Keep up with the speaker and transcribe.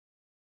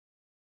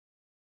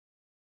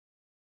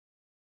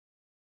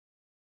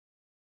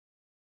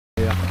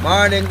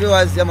Morning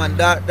viewers, yeah man,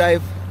 dark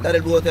dive, that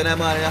will go out in the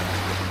morning,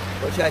 yeah.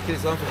 Go try to kill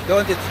some fish,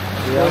 don't it?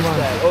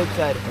 Yeah,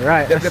 outside.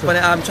 Right. Get up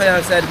on the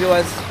trial side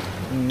viewers.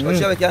 Go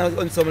try we can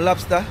hunt some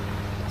lobster,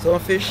 some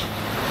fish,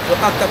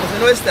 some octopus, you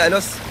know style.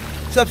 Just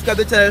subscribe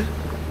to the channel,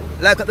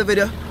 like the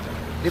video,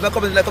 leave a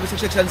comment in the comment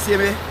section, see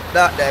me,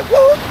 dark dive. Woo!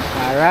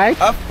 Alright.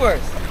 Of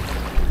course.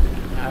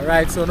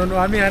 Alright, so no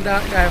I mean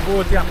dark dive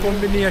both a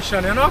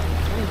combination, you know?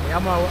 Yeah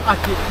man, we're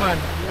at it man.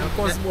 And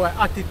cause boy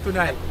at it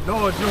tonight.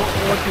 No joke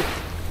about it.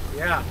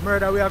 Yeah,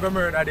 murder, we are going to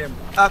murder them.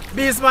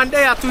 Beastman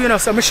there too, you know,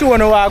 so I'm sure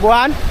no I go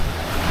on.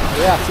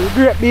 Yeah, so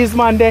great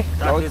Beastman there.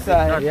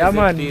 Outside. Yeah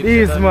man,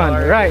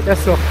 Beastman, right,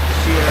 that's so.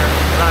 Share,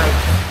 like,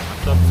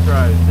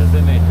 subscribe,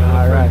 doesn't it?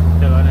 Alright.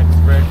 Tell an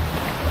expert.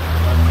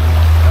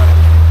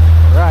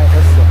 Right,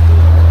 that's so.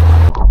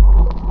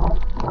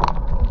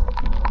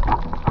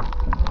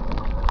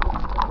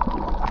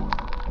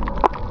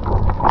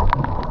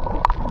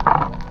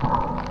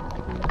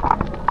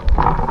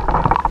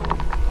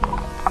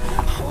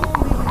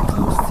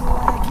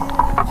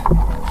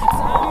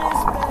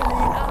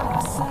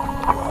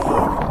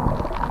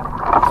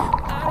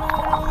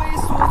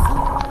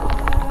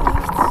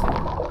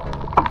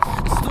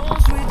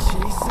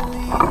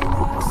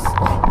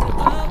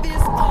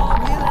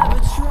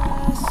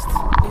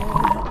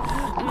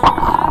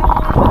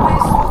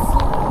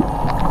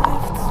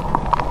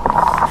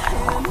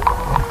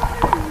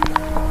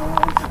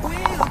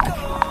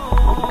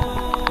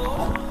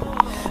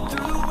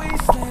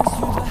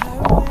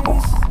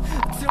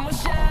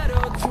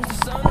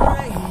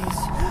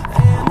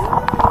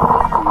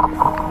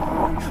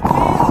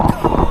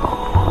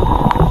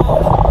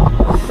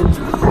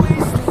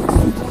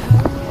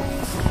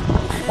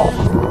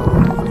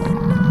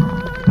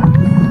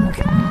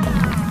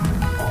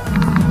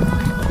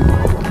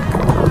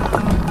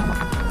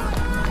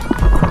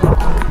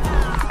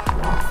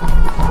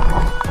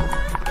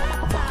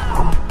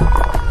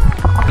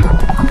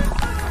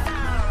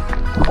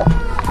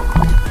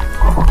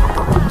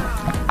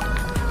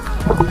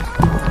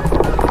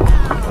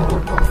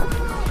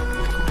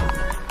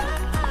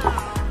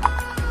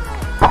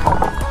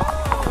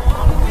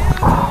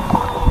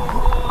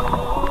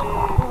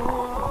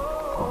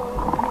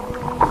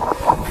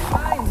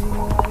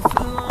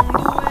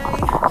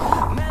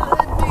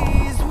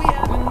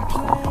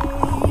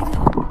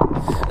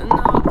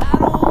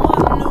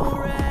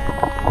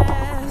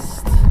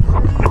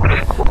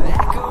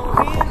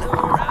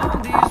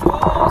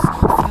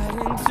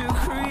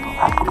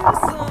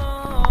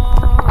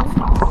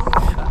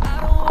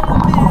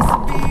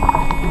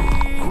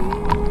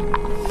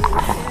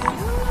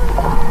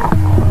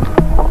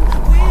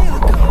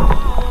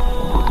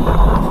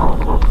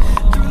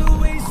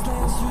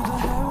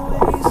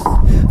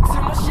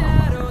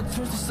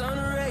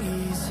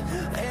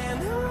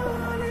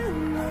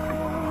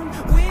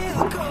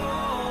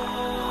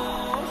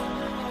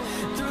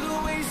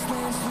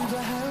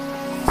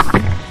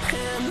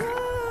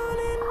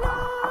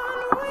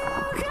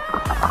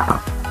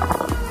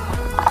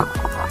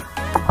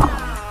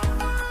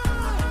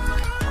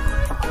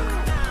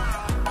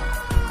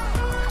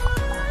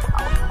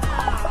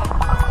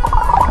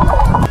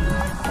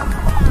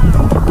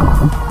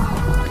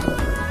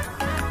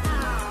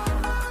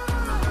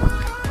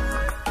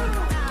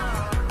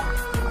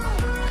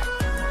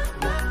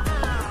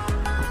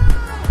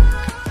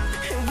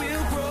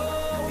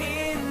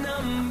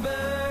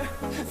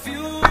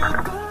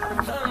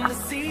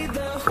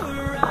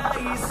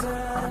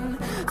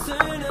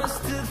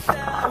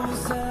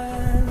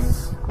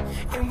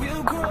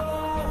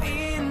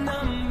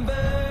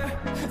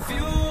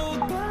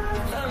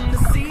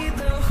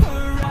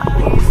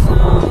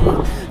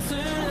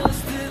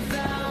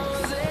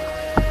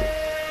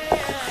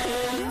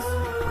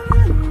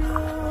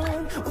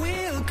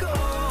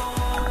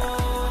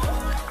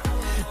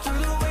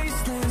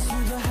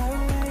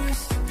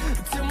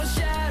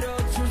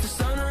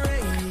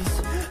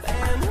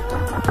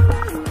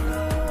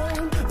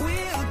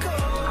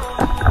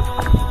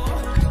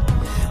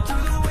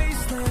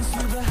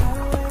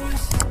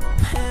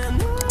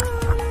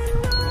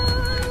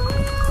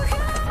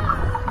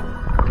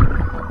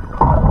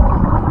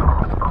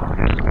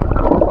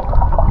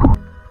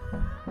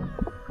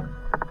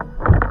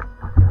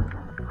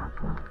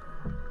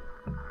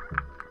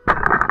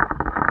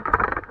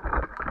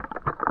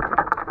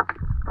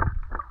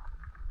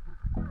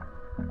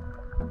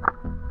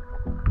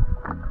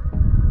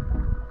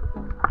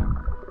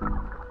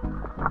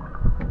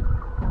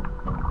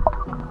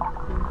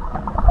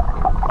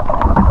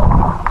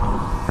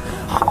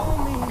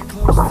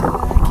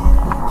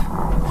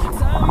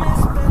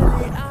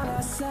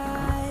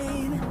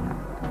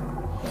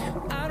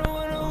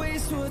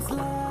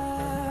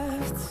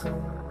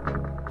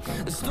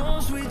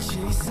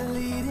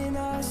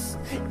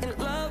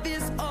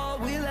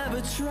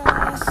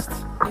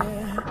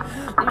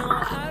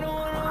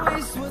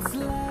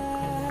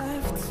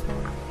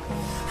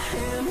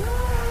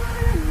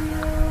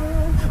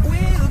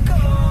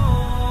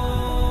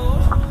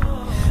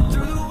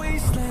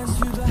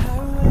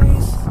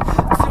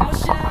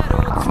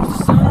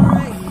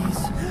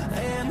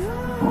 And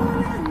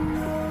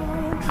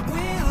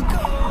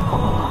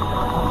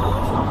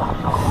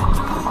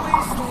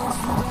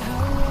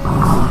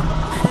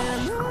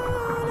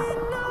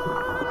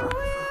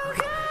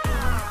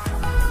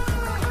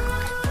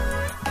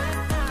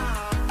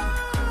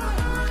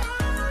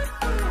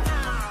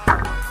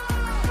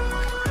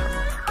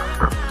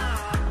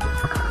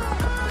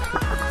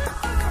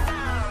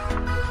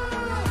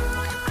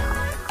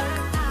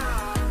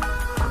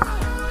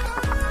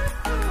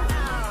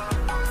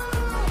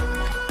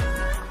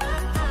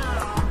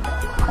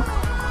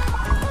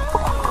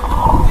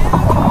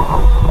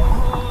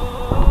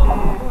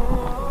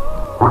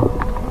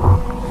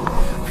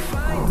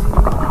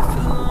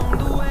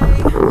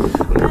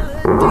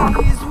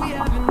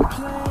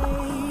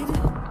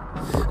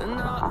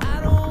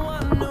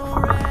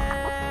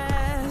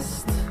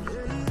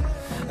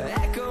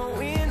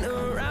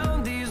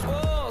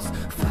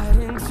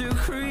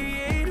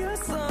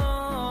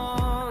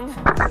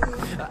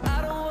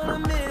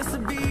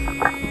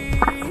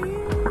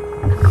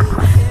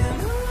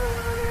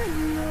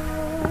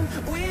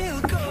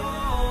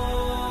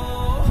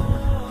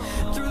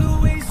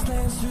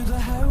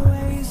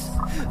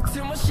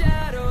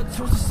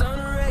towards the sun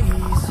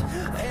rays,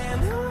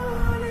 and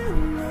on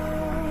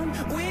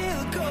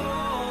we'll go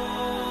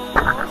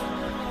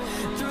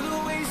through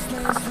the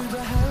wastelands, through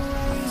the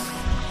highways,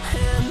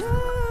 and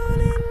on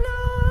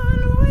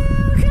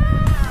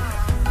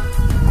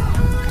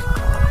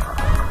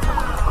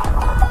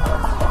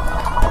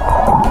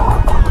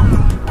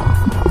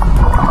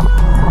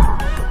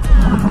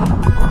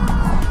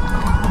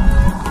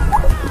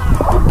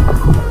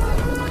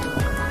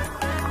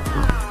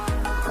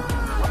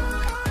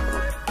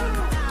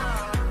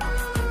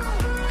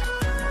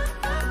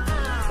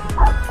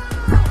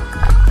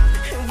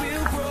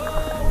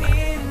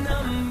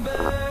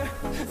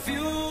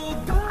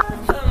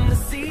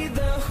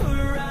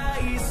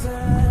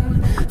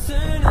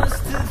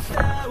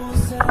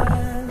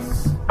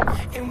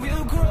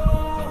we'll go.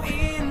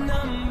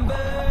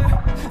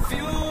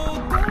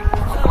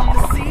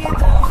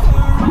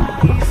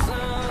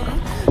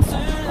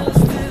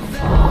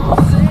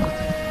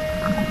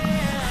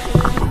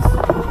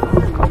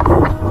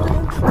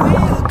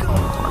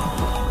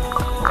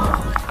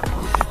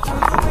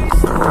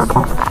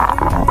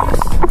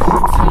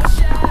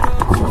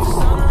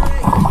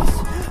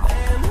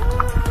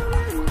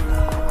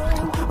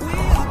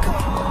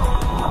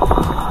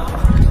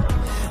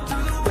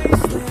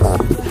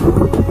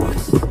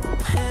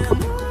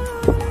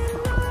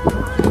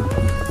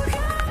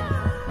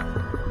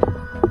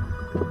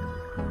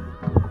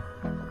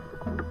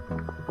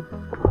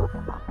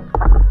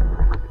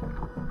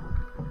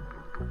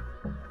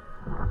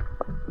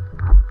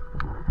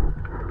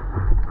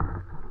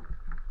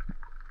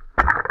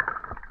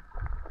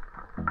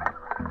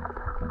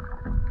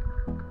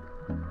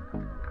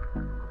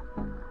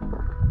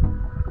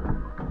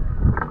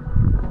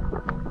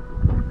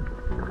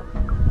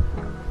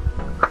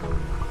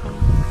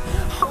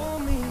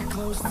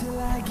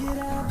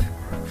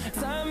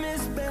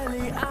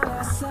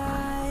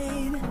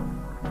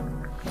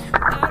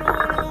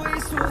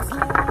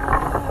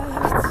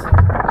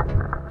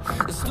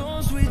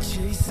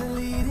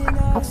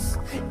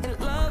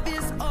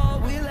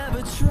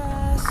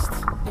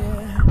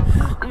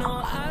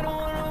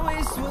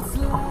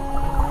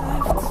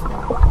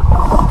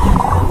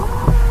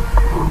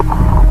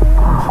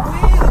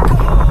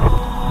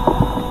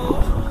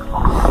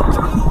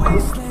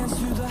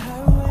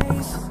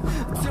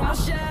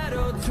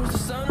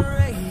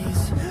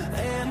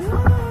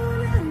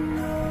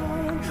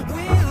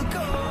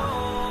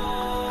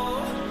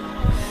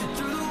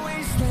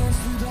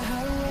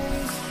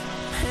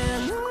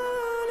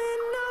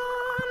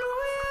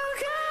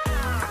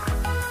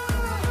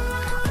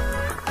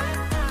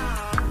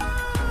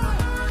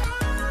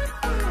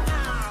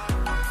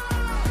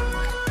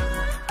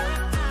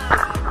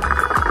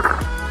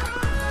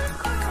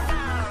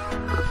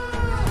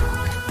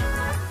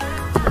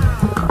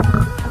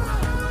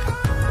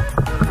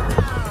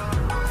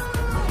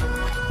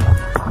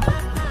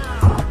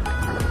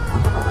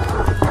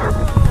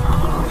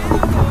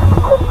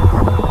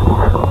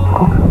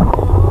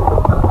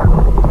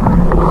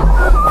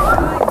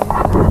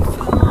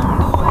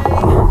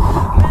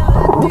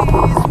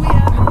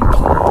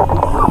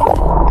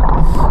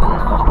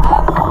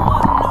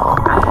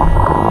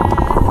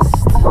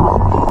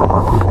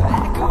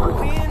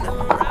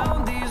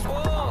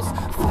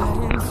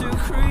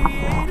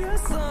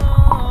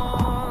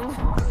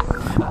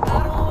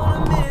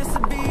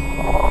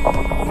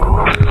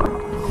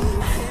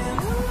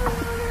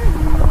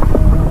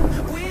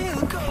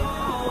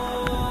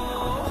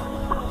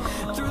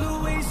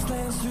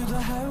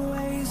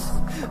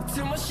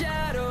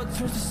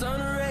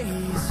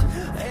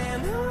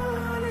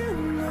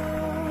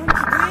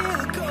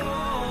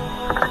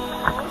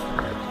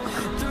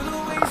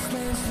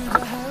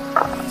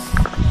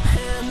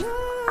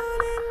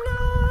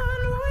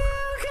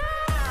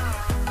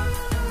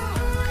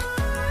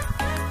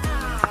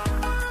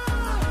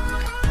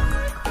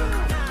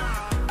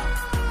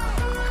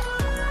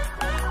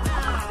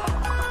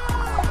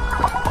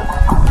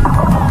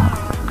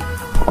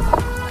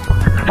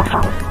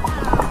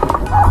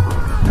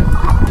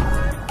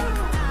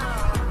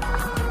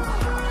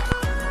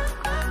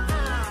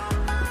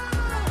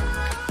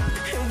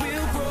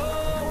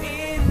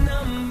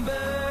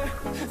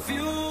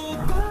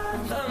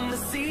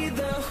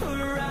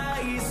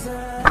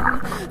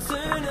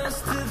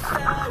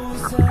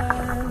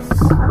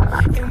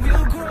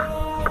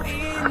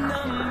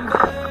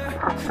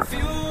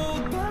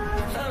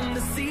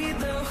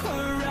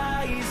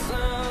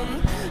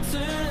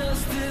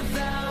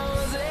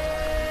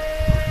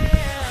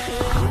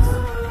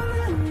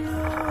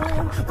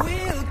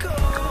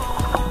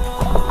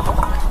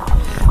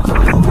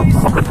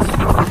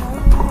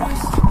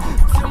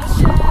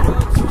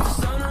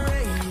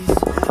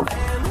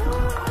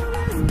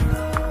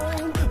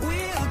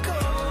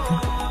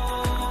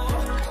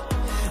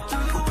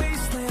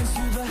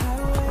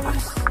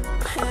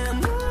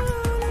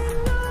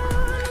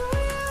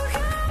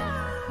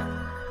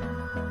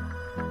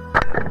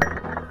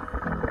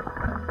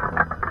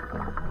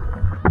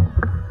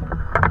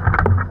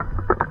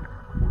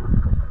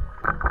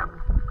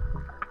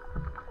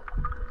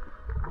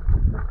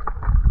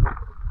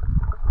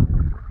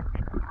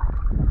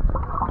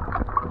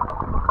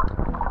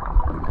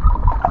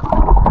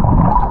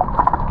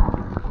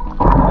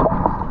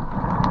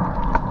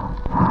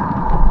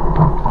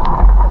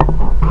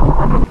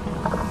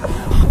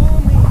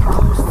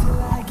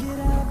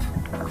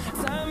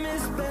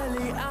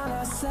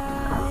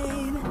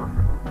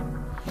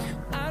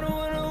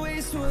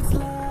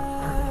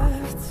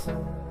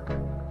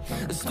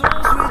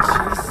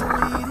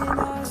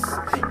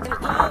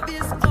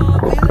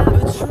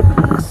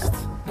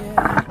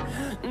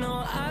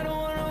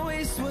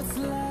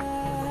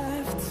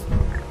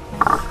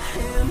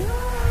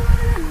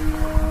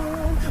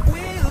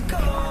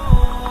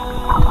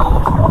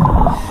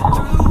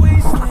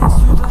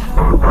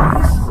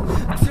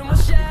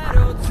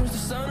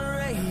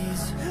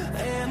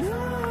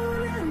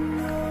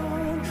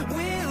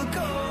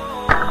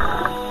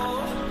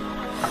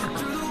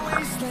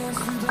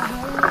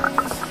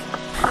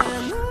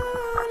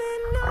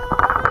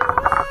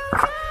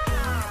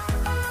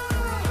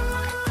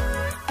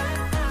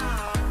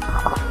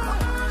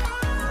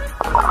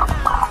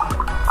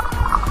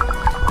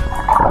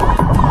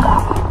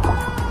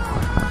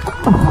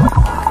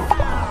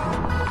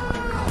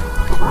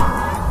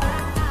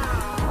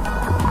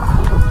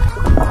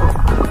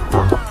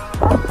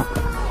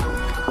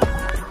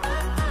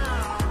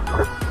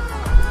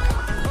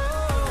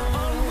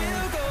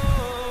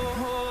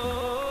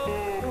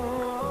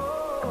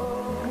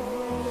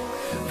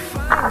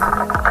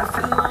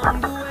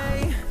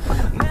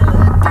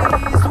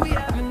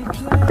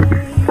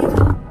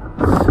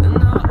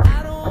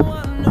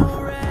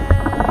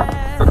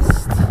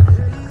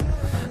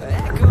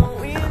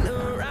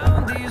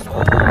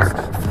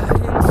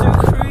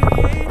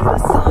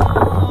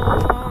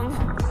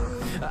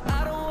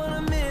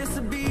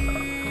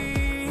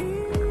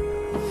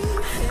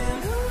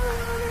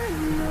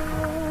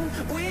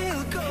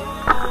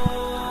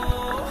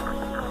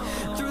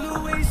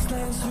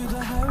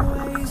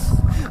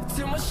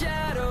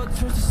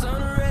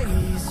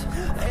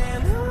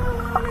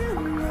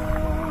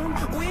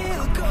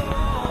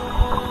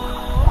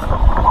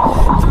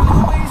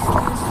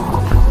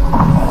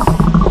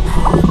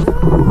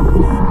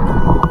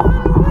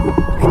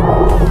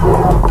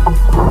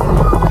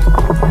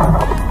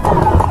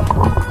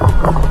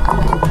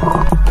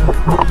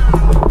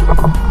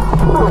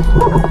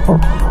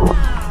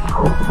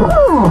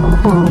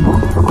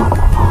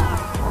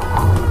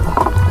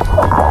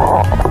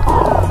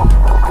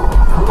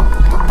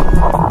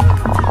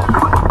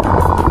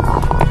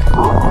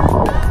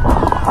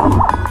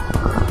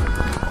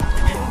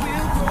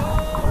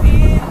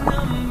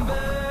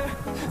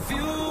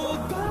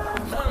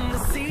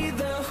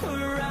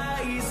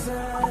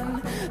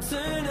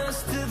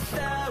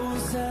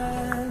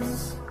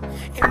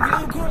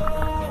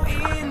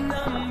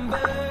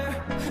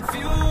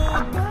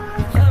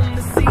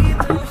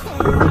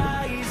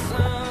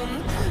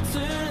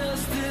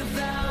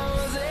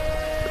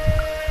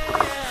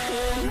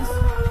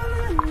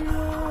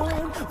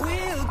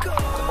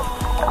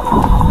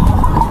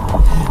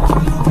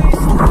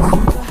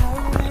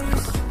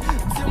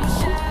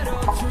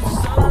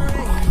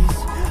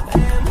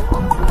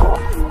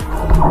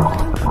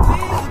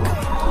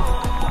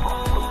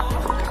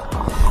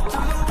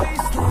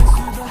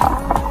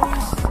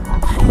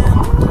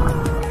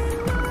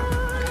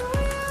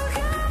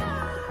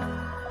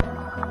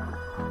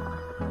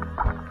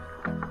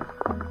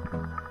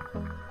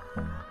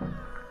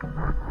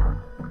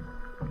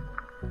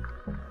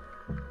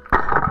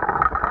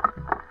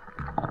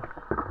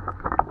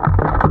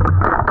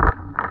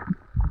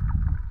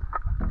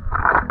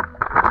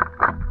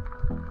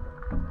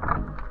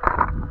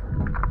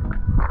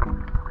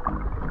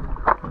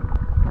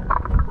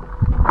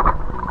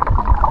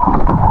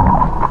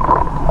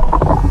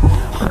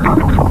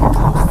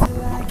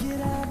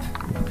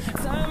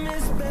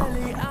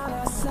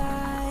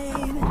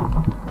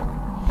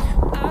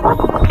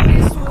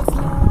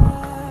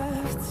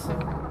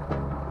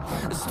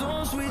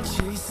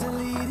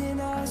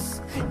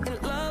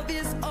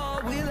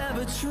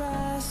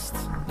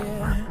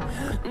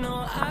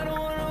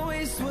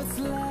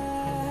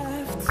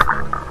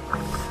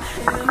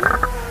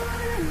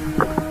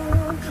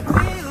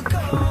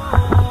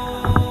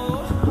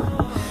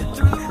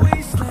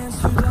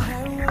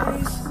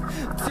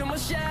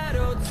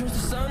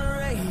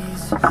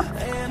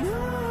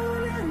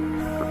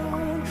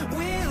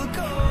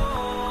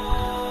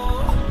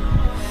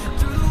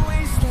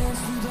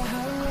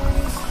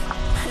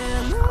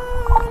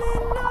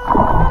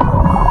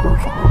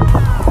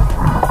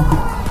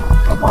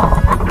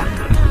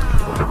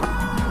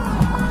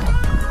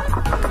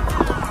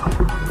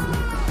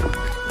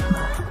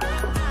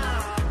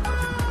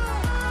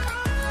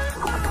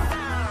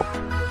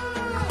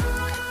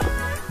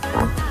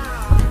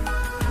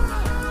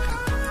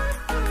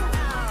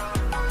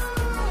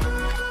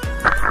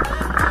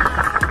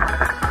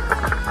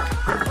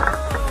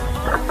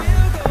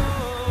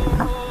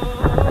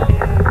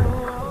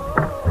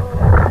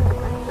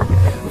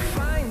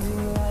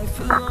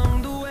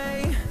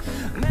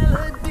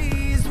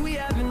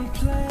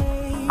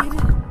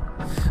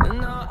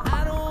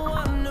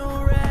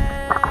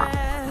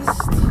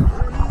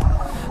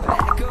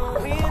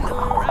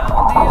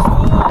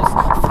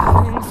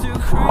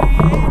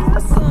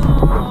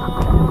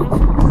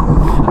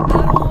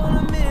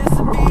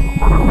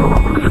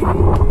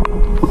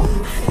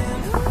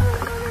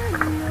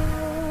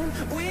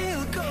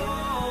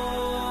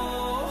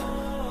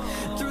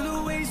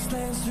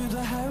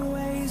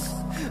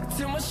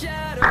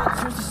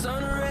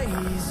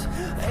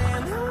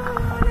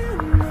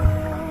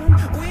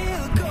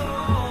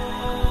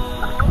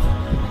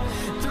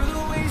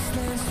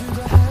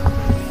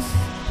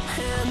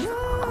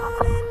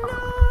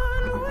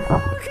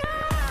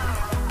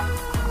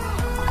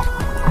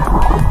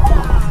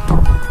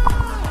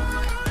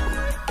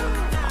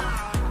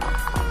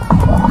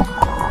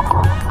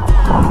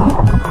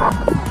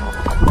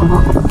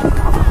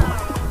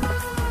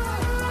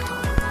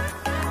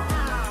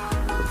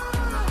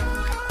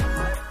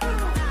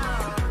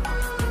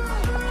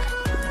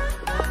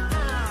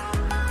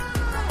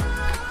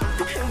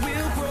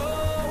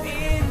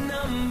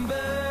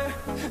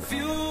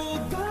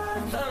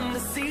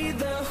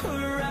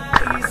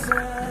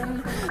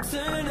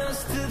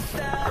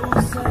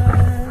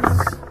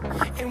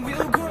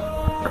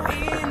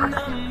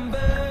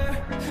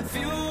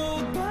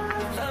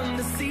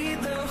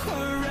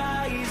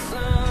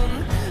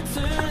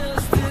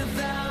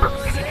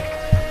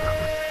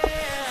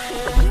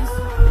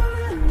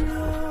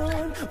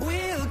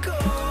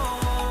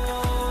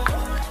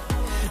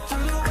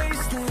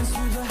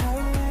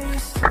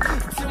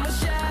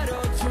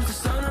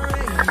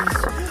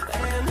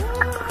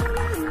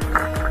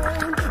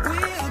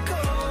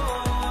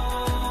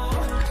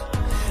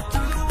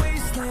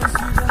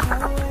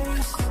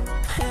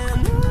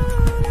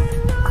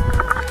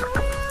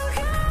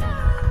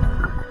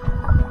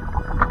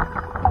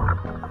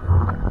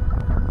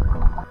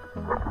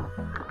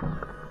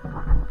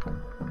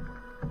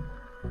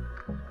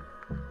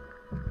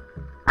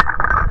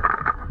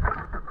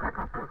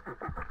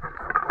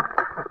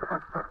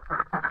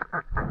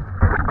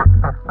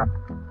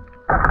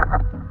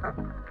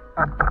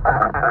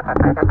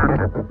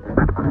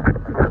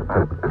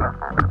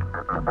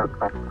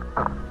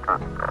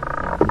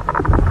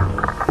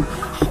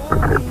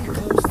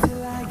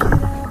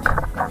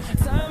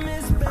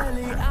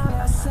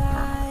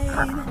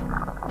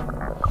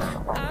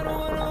 I don't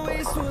wanna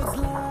waste what's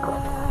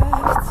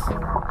left.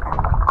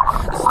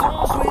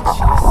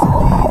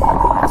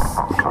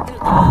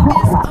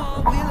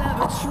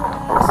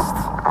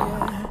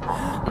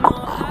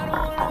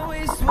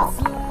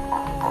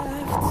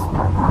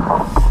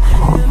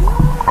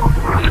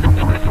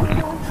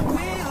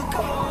 we'll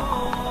go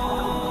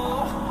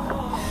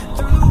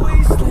through the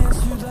wastelands,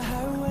 through the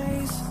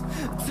highways,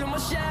 till my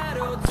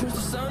shadow turns to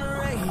sun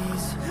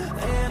rays.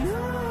 And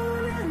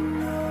on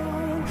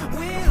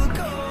we'll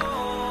go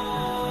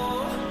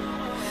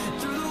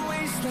through the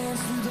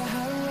wastelands, through the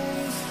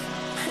highways,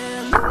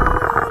 and on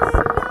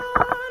we'll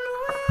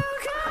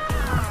go.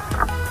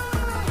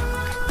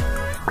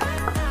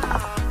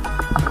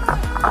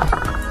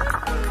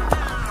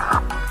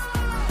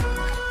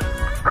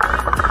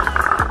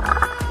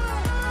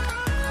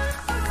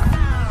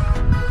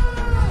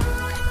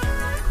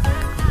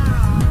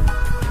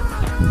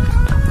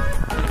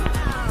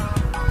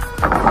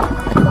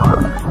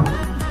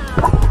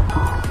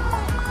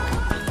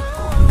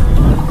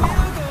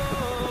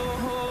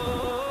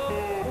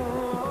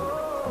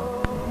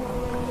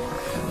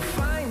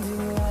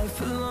 Finding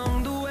life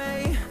along the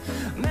way,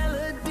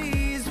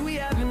 melodies we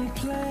haven't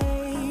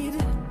played.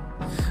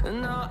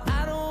 No,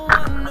 I don't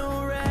want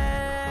no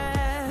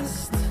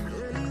rest.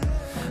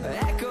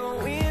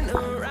 Echoing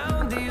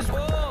around these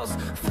walls,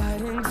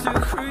 fighting to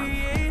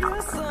create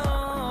a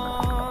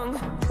song.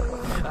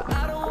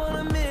 I don't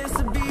wanna miss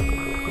a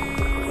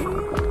beat.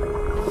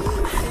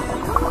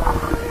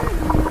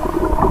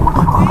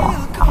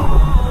 We'll go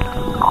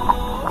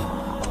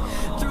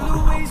through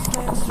the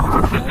wastelands, through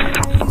the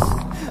highways,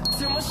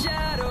 till my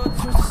shadow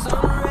turns to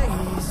sun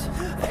rays.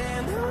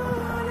 And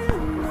on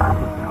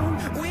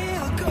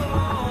we'll go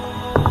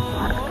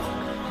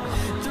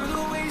through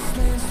the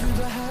wastelands, through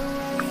the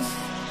highways,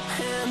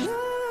 and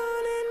on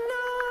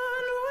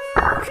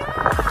we'll go.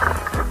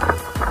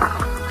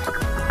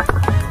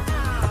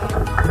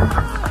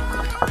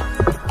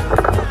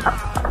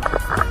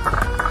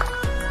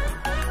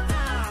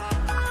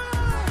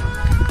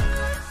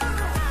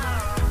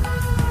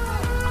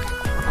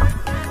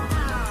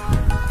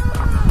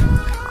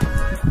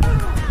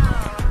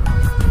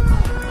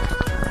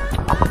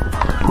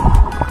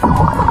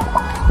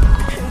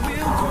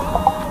 We'll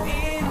grow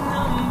in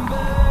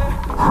number,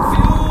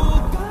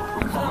 fueled by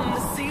them to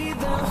see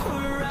the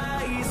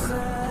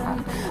horizon,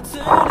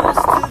 turn us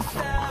to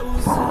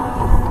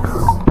thousands.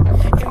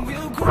 And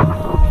we'll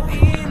grow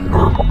in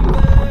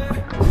number,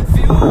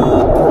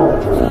 fueled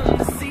by them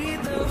to see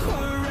the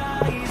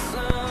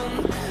horizon,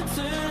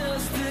 turn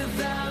us to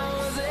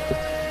thousands.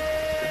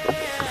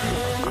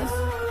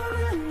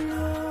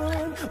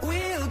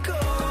 We'll go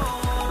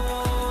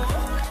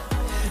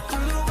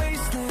through the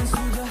wastelands,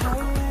 through the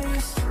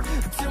highways,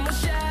 till my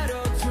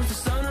shadow turns to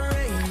sun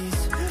rays.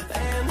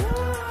 And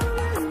on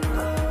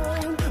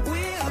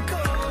we'll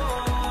go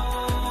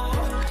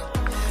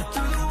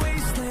through the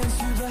wastelands,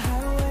 through the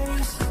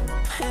highways,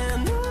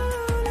 and on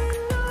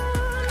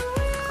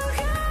we'll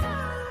go.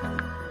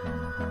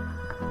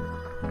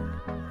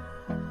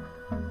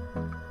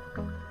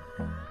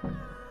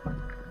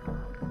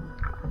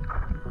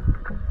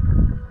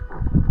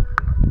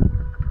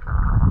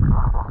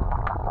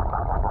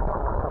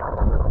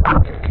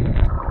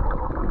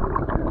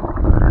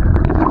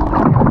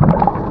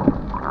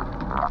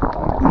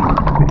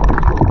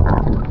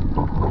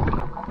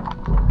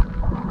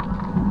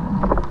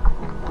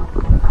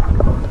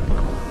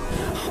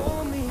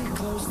 Hold me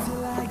close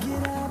till I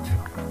get up.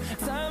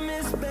 Time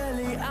is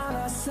barely on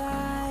our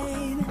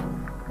side.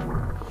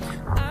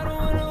 I don't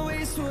wanna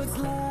waste what's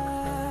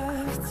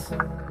left.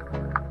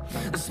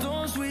 The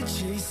storms we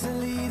chase are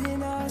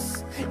leading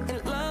us,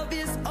 and love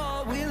is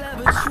all we'll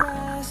ever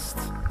trust.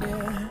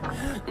 Yeah,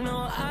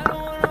 no, I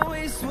don't wanna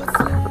waste what's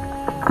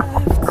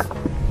left.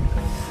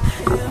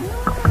 And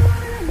on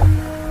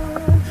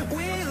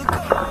we'll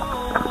go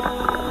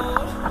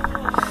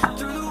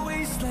through the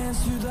wastelands,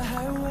 through the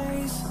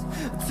highways,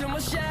 till my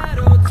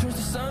shadow turns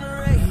to sun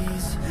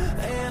rays.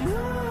 And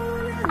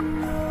on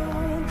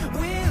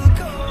we'll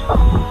go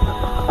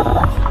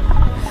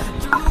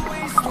through the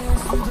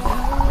wastelands, through the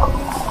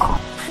highways,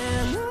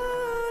 and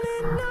on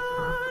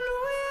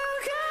we'll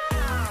go.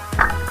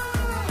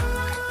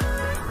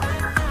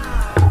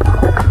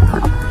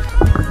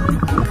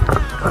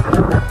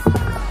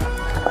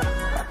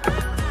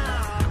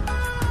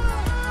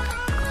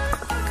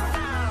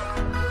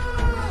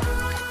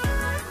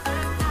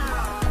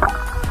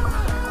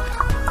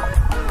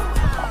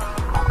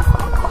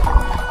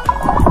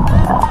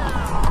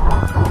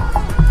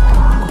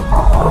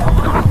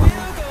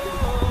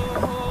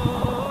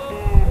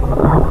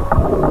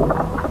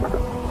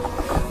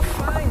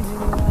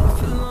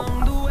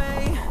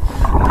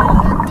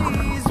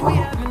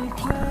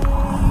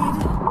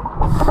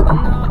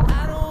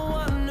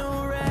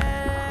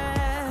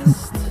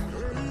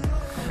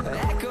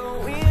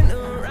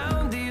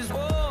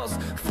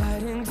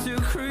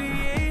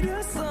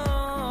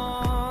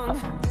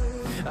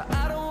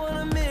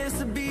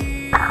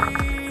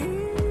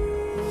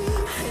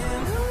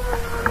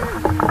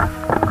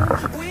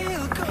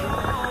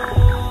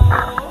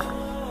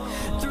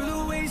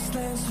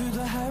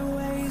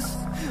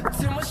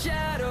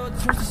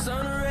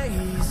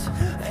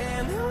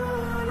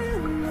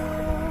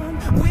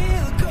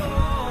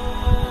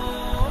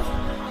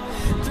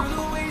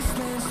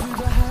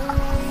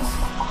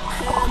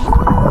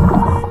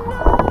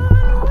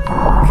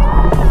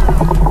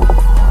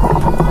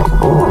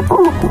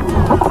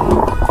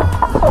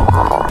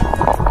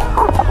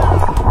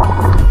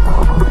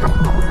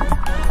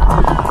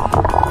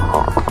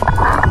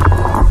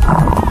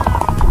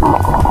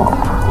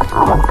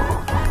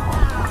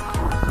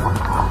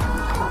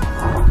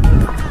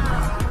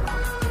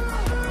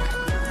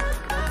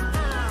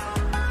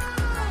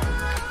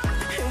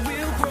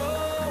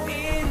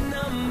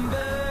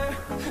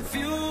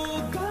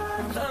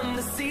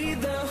 to see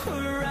the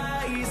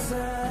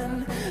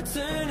horizon,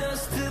 turn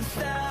us to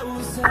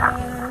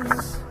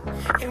thousands,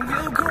 and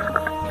we'll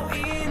grow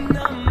in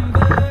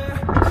number,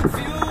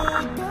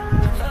 fueled by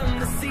them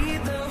to see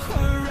the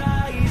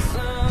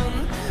horizon,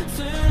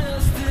 turn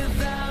us to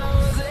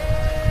thousands,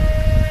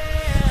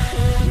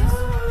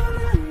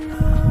 and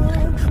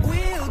on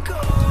we'll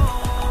go,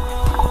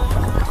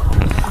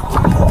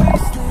 through the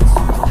wastelands,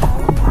 through the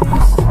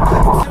highways,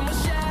 till my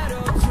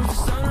shadow turns to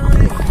sun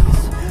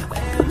rays,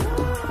 and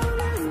on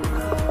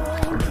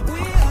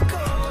we'll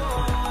go,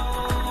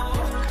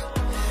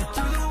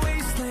 through the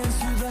wastelands,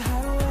 through the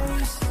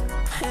highways,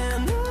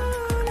 and on.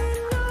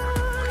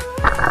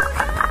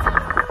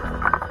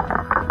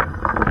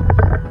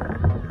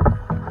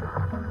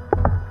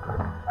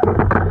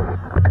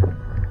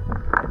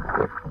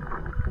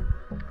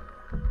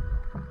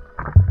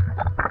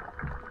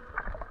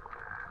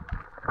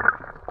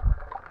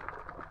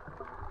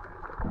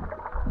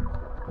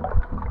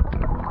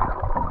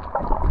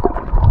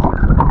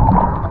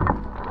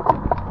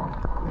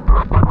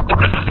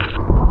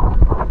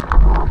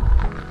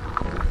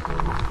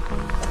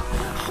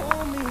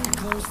 Hold me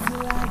close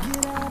till I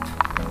get up.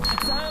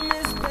 Time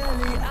is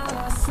barely on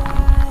our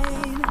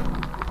side.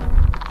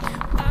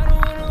 I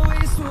don't wanna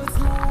waste what's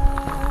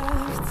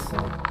left.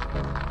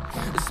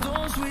 The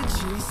storms we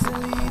chase are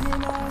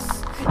leading us,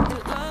 and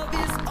love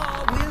is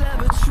all we'll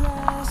ever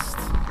trust.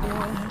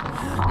 Yeah.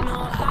 No,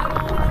 I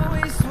don't wanna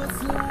waste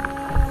what's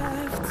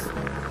left.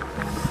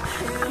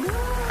 And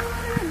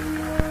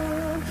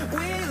on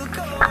we'll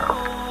go,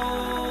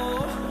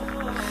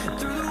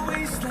 through the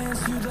wastelands,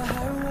 through the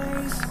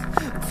highways,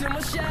 till my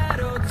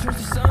shadow turns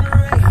to sun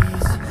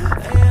rays,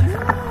 and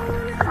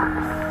on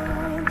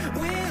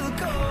we'll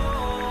go,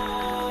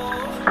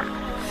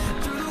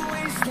 through the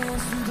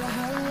wastelands, through the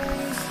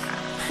highways,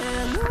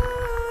 and on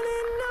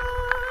we'll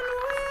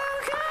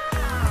go.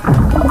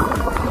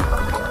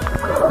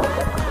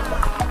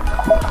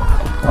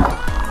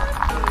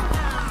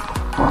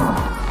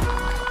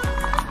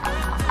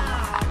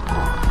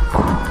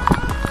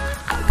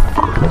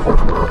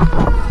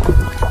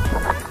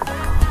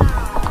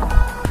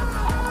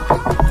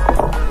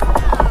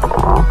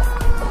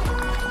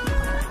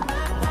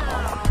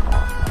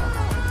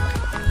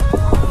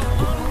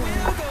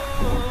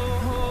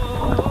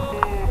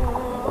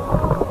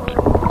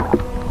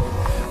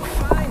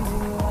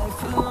 Finding life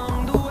along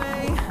the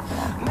way,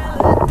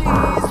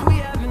 melodies we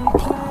haven't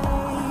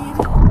played.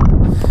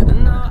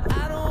 No,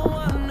 I don't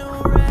want no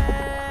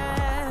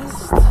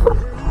rest.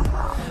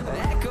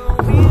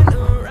 Echoing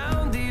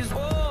around these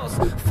walls,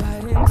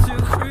 fighting to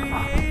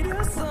create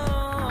a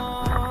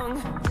song.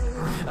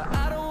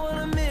 I don't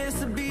wanna miss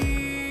a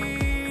beat.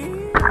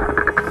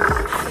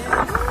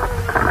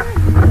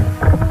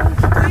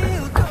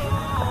 We'll go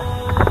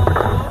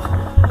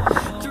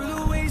through the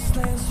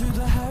wastelands, through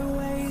the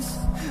highways,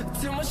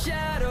 till my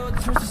shadow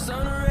turns to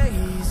sun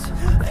rays,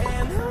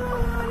 and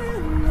on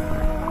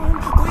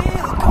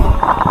we'll go,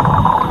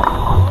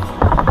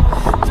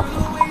 through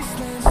the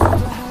wastelands, through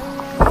the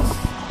highways,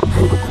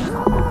 and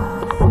on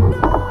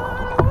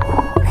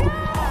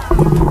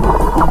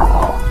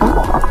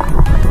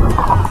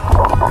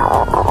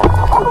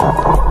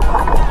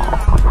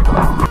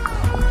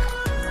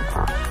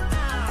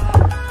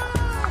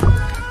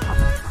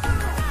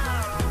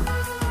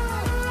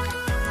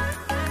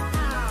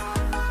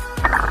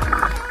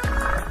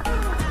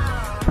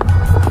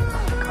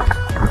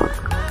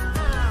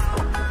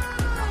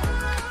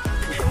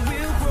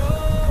we'll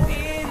grow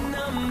in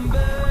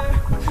number,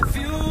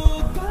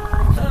 fueled by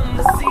them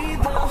to see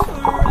the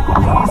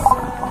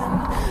horizon,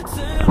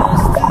 turn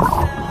us to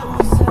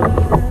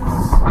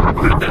thousands.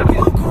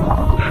 We'll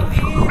grow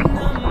in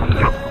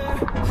number,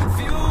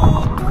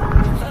 fueled by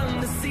them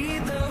to see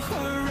the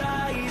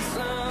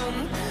horizon,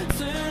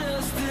 turn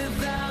us to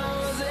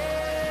thousands.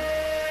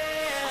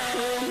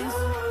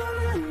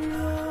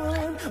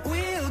 On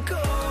we'll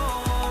go,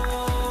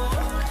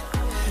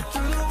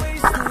 through the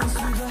wastelands,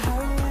 through the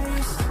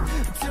highways,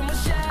 till my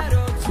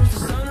shadow turns to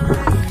sun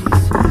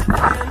rays,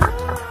 and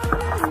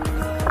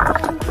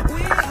on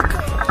we'll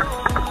go,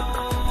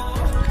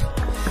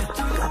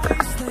 through the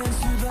wastelands,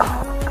 through the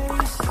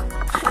highways,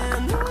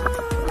 and on.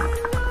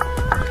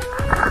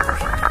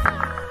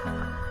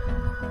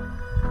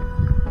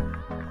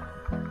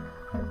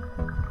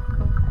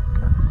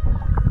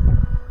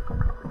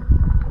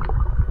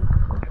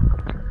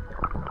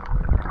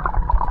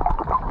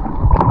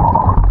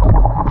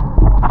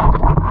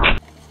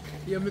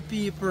 Yeah, my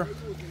people,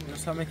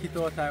 just to make it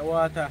out of the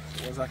water.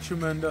 It was a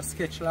tremendous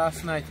catch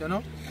last night, you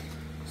know.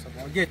 So I'm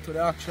gonna get to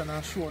the action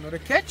and show you the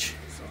catch.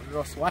 So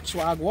just watch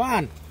what I go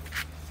on.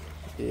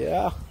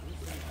 Yeah.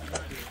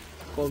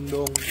 Come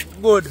down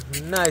good,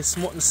 nice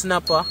mutton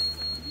snapper.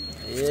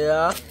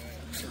 Yeah.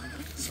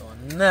 So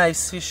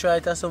nice fish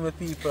right there, some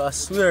people, I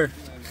swear.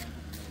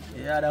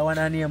 Yeah, that one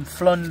I name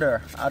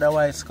Flounder,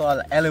 otherwise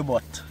called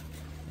Halibut.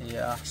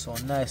 Yeah, so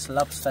nice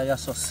lobster,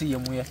 just so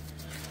same way.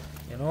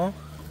 You know?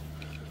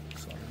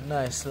 So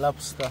nice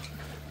lobster.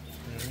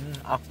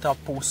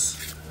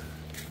 Octopus.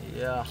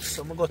 Yeah,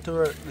 so I go to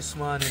work this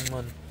morning,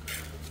 man.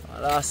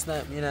 Last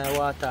night, me in the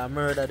water, I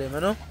murdered them, you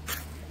know?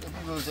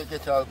 You to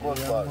catch all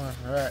golf balls. Man.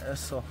 Right,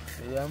 that's so.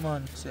 Yeah,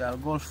 man. See, a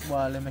golf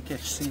ball, let me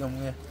catch same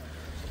way.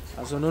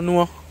 As you know,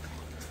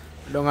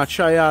 I'm going to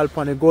try all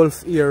on the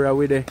golf area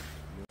with it.